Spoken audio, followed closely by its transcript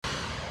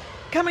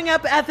Coming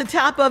up at the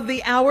top of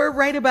the hour,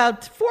 right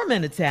about 4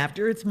 minutes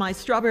after, it's my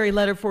strawberry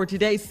letter for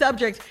today's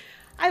subject.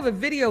 I have a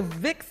video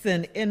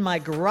vixen in my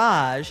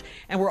garage,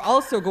 and we're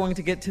also going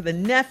to get to the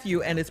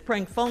nephew and his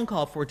prank phone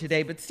call for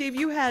today. But Steve,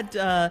 you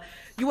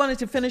wanted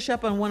to finish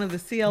up on one of the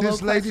CLO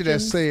This lady questions?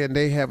 that's saying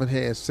they haven't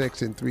had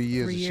sex in 3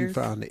 years, and she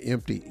found an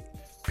empty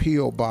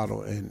pill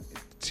bottle, and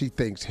she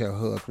thinks her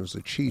husband's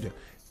a cheater.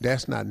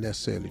 That's not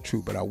necessarily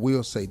true, but I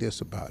will say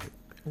this about it.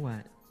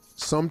 What?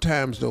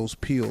 Sometimes those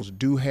pills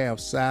do have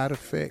side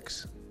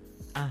effects,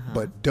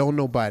 but don't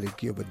nobody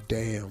give a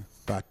damn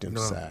about them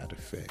side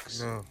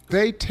effects. No.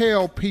 They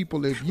tell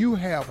people if you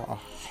have a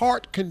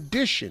heart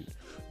condition,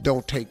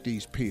 don't take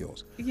these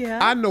pills. Yeah.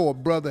 I know a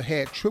brother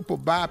had triple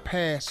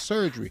bypass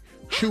surgery.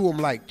 Chew them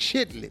like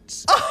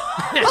chitlets.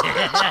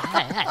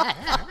 I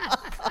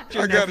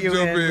got to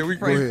jump in. We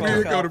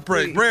go to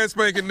prank. Brand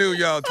spanking new,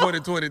 y'all,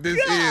 2020. This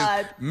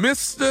is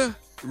Mr.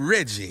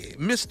 Reggie.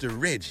 Mr.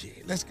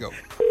 Reggie. Let's go.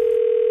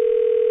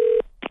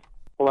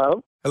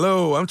 Hello?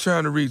 Hello, I'm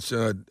trying to reach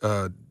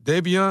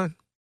Davion.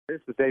 This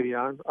is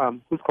Davion.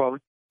 Who's calling?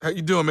 How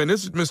you doing, man?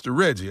 This is Mr.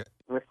 Reggie.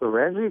 Mr.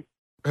 Reggie?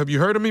 Have you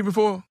heard of me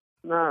before?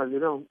 No, you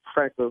don't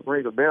strike the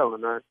ring a bell or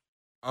not.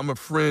 I'm a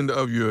friend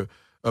of your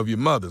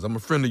mother's. I'm a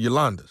friend of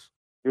Yolanda's.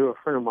 You're a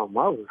friend of my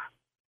mother's?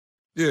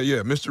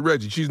 Yeah, Mr.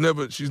 Reggie. She's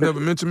never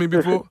mentioned me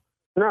before?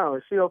 No,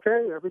 is she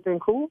okay? Everything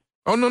cool?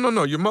 Oh,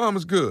 no. Your mom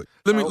is good.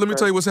 Let me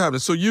tell you what's happening.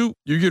 So you're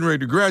getting ready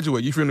to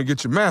graduate. You're finna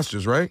get your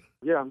master's, right?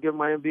 Yeah, I'm getting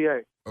my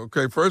MBA.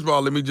 Okay, first of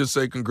all, let me just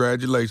say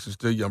congratulations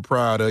to you. I'm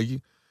proud of you.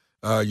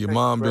 Your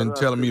mom been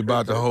telling me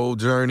about the whole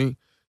journey,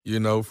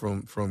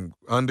 from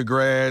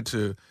undergrad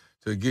to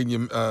getting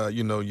your,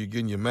 you're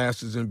getting your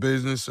master's in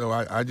business. So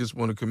I just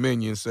want to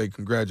commend you and say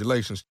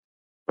congratulations.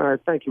 All right,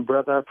 thank you,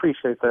 brother. I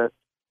appreciate that.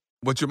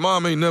 But your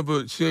mom ain't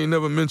never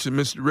mentioned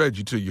Mr.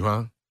 Reggie to you,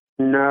 huh?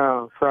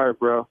 No, sorry,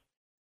 bro.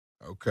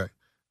 Okay.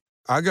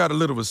 I got a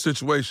little of a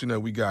situation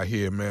that we got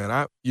here, man.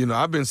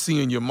 I've been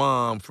seeing your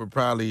mom for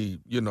probably,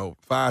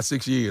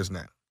 5-6 years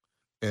now.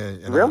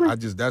 And really?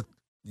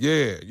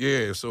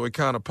 Yeah. So it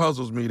kind of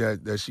puzzles me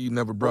that she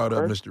never brought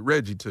up Mr.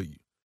 Reggie to you.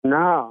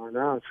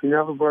 No, she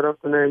never brought up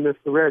the name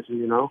Mr.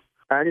 Reggie,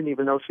 I didn't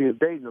even know she was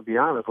dating, to be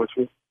honest with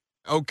you.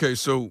 Okay,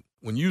 so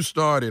when you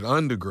started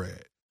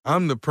undergrad,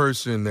 I'm the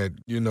person that,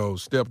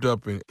 stepped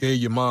up and gave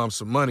your mom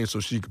some money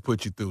so she could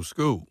put you through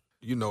school.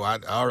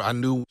 I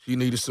knew she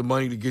needed some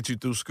money to get you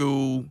through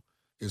school.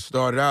 It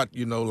started out,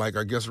 like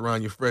I guess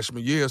around your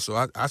freshman year.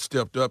 So I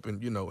stepped up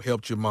and,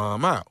 helped your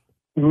mom out.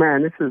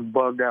 Man, this is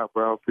bugged out,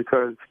 bro,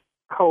 because,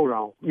 hold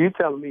on. You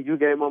telling me you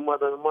gave my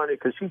mother the money?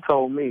 Because she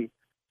told me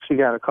she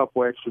got a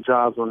couple extra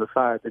jobs on the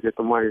side to get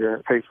the money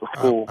to pay for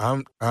school.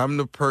 I'm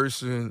the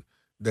person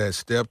that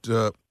stepped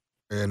up,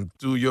 and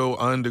through your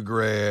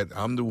undergrad,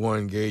 I'm the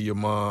one gave your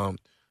mom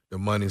the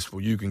monies for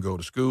you can go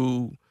to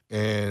school.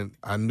 And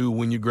I knew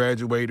when you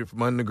graduated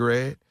from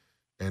undergrad,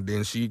 and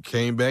then she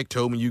came back,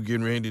 told me you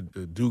getting ready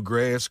to do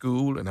grad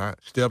school, and I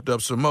stepped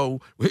up some more.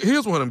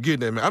 Here's what I'm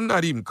getting at, man. I'm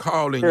not even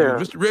calling you.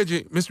 Mr.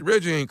 Reggie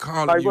ain't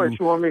calling you. What,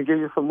 you want me to give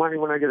you some money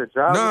when I get a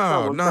job?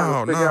 No,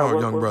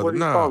 young brother. What are you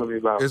calling me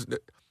about? It's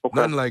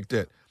nothing like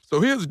that. So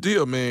here's the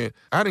deal, man.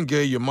 I done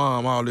gave your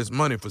mom all this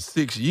money for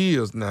 6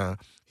 years now.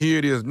 Here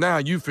it is now.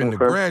 You finna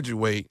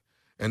graduate,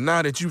 and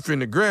now that you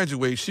finna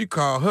graduate, she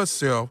called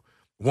herself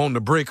wanting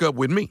to break up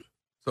with me.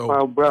 So,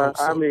 well, bro,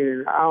 I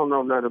don't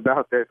know nothing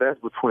about that.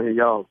 That's between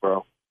y'all,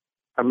 bro.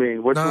 What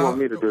you want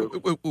me to do?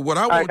 What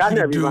I want you to do... I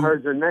never even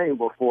heard your name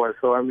before,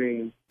 so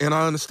And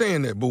I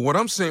understand that, but what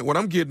I'm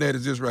getting at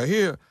is this right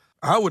here.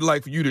 I would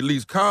like for you to at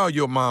least call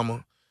your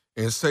mama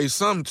and say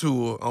something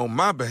to her on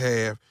my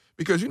behalf,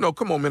 because,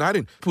 come on, man, I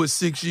didn't put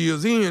 6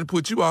 years in,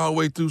 put you all the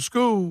way through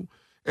school,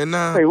 and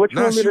now... Hey, what you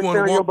now want me she to say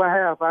on your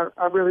behalf? I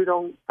really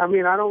don't... I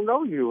don't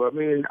know you. What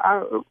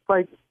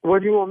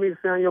do you want me to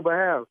say on your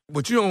behalf?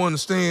 But you don't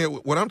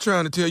understand what I'm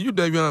trying to tell you,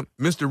 Davion.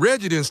 Mr.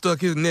 Reggie done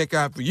stuck his neck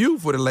out for you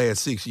for the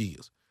last 6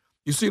 years.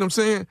 You see what I'm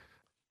saying?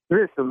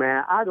 Listen,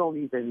 man, I don't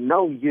even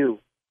know you.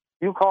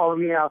 You calling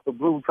me out the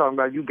blue talking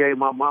about you gave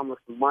my mama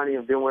some money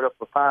and been with her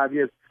for 5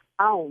 years.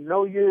 I don't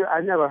know you.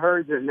 I never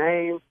heard your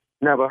name,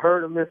 never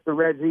heard of Mr.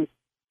 Reggie.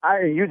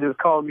 You just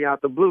called me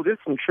out the blue. This is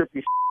some trippy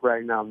shit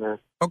right now, man.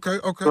 Okay.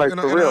 Like, and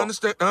for I real.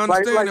 understand that,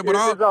 but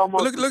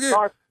look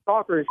at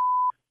stalker shit.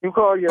 You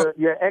call your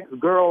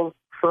ex-girl's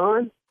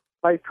son?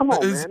 Like, come on,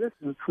 man. This is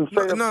some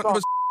straight up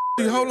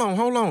but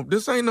hold on.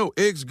 This ain't no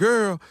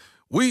ex-girl.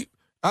 We've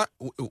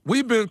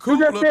been cool.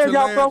 You just said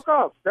y'all broke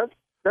up. That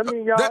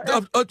means y'all...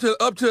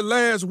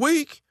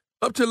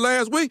 Up to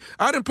last week.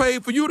 I done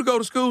paid for you to go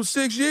to school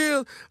 6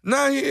 years.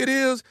 Now here it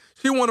is.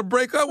 She want to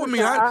break up with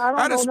me.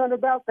 I don't know nothing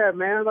about that,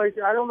 man. Like,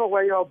 I don't know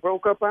why y'all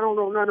broke up. I don't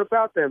know nothing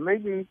about that.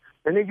 Maybe,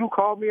 and then you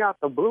called me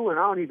out the blue, and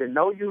I don't even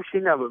know you. She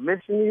never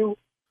mentioned you.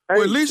 Hey,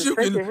 well, at least you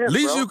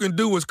can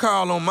do is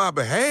call on my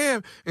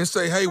behalf and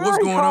say, hey, what's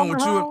going on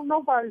with you? On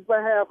nobody's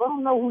behalf. I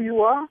don't know who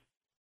you are.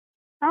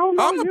 I don't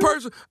know I'm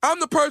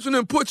the person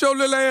that put your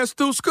little ass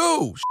through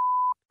school.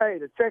 Hey,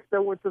 the checks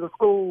that went to the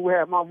school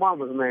had my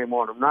mama's name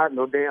on them, not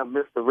no damn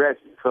Mr. Reggie.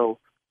 So,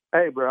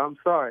 hey, bro, I'm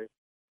sorry.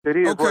 It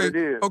is what it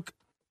is. Okay.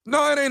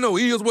 No, it ain't no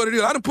is what it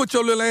is. I done put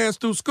your little ass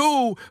through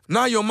school.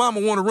 Now your mama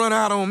want to run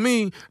out on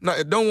me.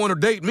 Don't want to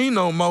date me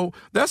no more.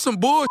 That's some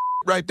bullshit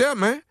right there,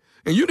 man.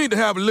 And you need to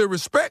have a little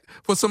respect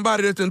for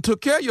somebody that done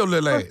took care of your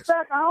little ass.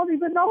 Respect? I don't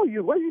even know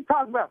you. What are you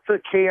talking about?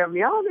 Took care of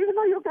me? I don't even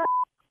know you.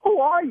 Who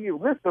are you,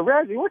 Mr.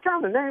 Reggie? What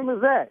kind of name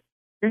is that?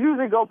 You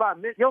usually go by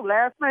your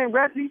last name,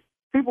 Reggie.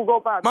 People go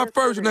by my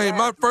first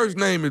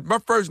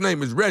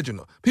name is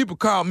Reginald. People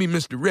call me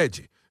Mr.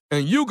 Reggie,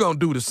 and you gonna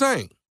do the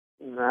same.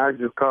 Nah, I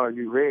just call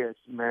you Reg,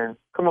 man.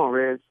 Come on,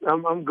 Reg.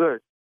 I'm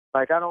good.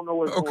 Like, I don't know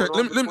what's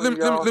going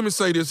on. Let me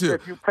say this here.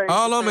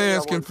 All I'm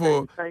asking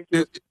for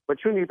is, but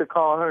you need to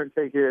call her and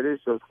take care of this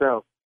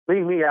yourself.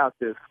 Leave me out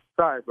this.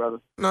 Sorry, brother.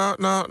 No,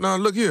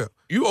 look here.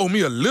 You owe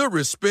me a little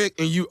respect,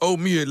 and you owe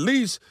me at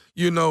least,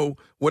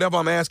 whatever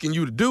I'm asking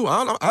you to do.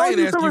 I ain't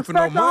asking you for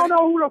no money. I don't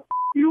know who the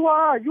you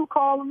are. You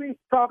calling me,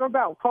 talking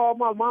about call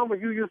my mama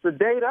you used to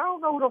date. I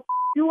don't know who the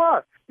you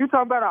are. You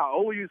talking about I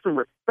owe you some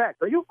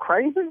respect. Are you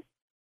crazy?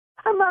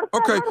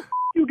 Okay. How the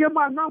you get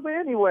my number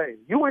anyway?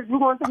 You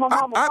going to my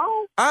mama's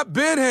phone? I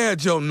been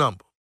had your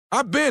number.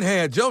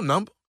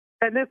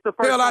 And this the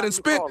first Hell, time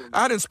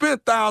I done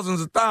spent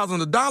thousands and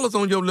thousands of dollars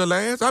on your little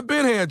ass. I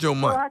been had your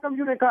money. Well, how come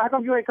you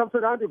ain't come to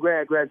the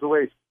undergrad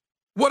graduation?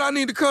 What I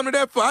need to come to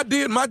that for? I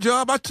did my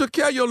job. I took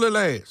care of your little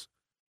ass.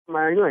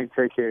 Man, you ain't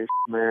take care of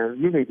man.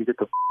 You need to get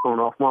the phone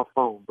off my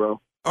phone, bro.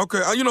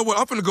 Okay, you know what?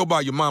 I'm finna go by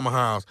your mama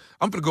house.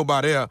 I'm finna go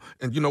by there,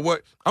 and you know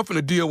what? I'm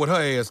finna deal with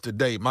her ass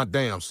today, my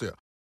damn self.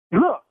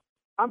 Look,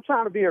 I'm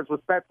trying to be as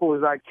respectful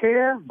as I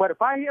can, but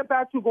if I hear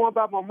about you going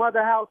by my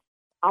mother's house,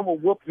 I'm going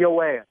to whoop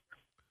your ass.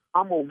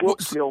 I'm going to whoop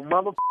your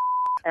mother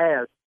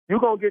ass. You're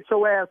going to get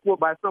your ass whooped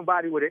by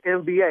somebody with an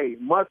MBA.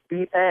 Must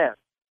beat ass.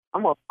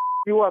 I'm going to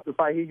you up if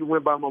I hear you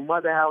went by my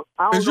mother's house.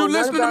 Is you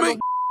listening to me?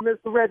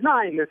 Mr. Red, no,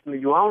 I ain't listening to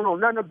you. I don't know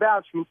nothing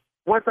about you.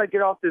 Once I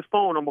get off this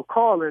phone, I'm going to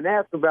call and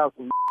ask about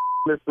some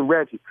Mr.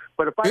 Reggie.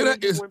 But if I hear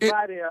you went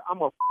by there, I'm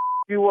going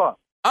to you up.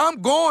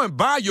 I'm going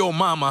by your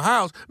mama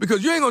house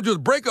because you ain't going to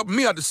just break up with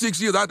me after 6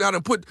 years. I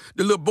done put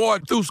the little boy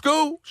through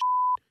school.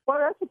 Well,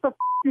 that's what the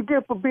you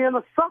get for being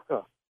a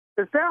sucker.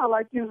 It sounds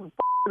like you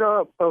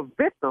a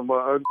victim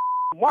or a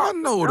I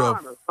know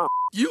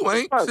you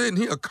ain't sitting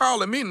here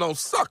calling me no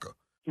sucker.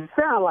 You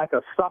sound like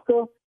a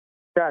sucker.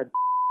 God,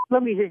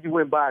 let me hear you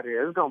went by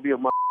there. It's going to be a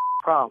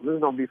problem. There's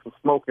going to be some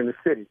smoke in the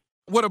city.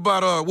 What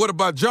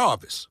about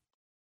Jarvis?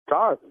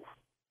 Jarvis?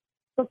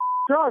 What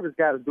Jarvis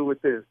got to do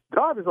with this?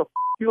 Jarvis will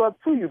you up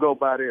too. You go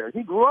by there.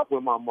 He grew up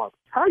with my mother.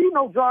 How you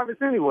know Jarvis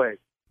anyway?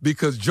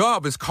 Because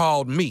Jarvis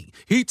called me.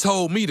 He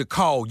told me to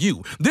call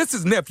you. This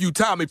is Nephew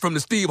Tommy from the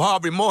Steve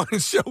Harvey Morning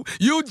Show.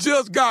 You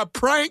just got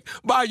pranked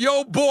by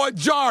your boy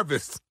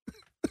Jarvis.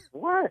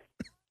 What?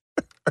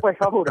 Wait,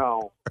 hold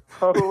on.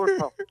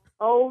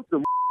 Hold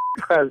the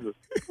present.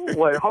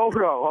 Wait, hold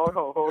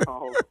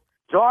on.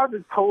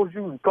 Jarvis told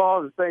you to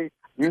call and say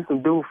you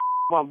some dude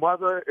my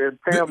mother and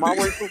paying my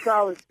way through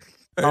college?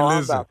 Hey,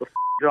 I'm about to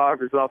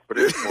Jarvis up for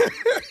this one.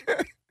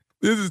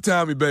 This is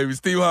Tommy, baby.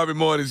 Steve Harvey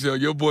Morning Show.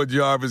 Your boy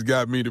Jarvis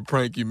got me to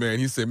prank you, man.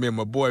 He said, man,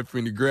 my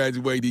boyfriend, he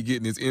graduated, he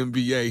getting his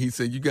MBA. He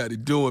said, you got to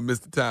do it,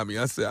 Mr. Tommy.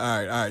 I said,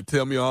 all right,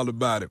 tell me all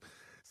about it.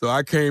 So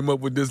I came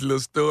up with this little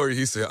story.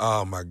 He said,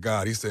 oh, my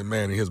God. He said,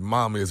 man, his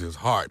mama is his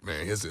heart,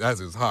 man. That's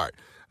his heart.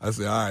 I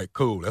said, all right,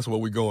 cool. That's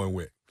what we're going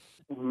with.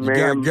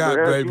 Man, you got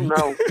baby. You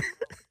know,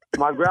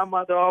 my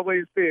grandmother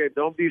always said,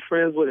 don't be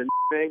friends with a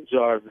named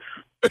Jarvis.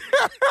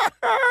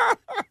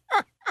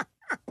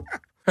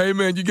 Hey,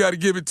 man, you got to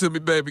give it to me,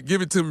 baby. Give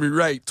it to me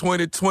right.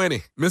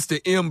 2020, Mr.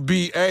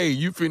 MBA,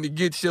 you finna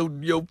get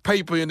your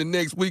paper in the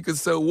next week or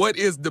so. What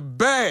is the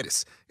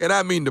baddest, and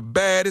I mean the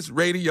baddest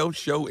radio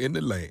show in the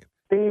land?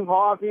 Steve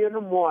Harvey in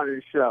the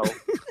Morning Show.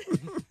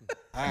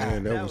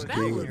 Man, that was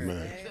good,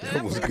 man.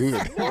 That was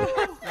good.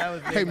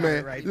 Hey,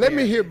 man, right let there.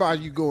 me hear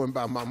about you going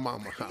by my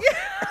mama house.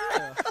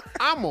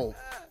 I'm on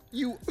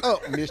you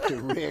up,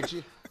 Mr.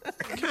 Reggie.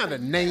 What kind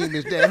of name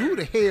is that? Who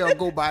the hell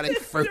go by that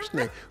first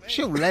name? What's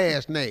your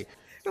last name?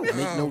 Don't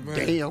make no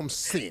damn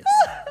sense.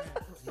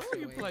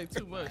 You play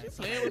too much. You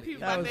playing with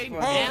people by name.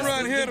 Home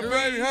run hitter,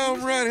 baby.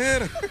 Home run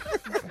hitter.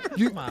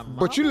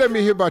 But you let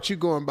me hear about you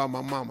going by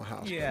my mama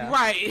house. Yeah.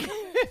 Right.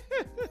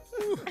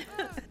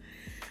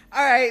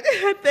 All right.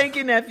 Thank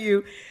you,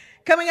 nephew.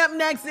 Coming up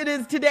next, it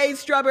is today's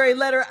Strawberry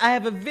Letter. I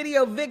have a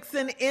video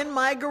vixen in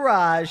my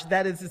garage.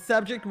 That is the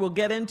subject. We'll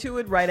get into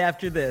it right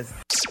after this.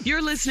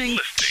 You're listening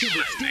to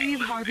the Steve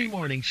Harvey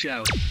Morning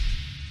Show.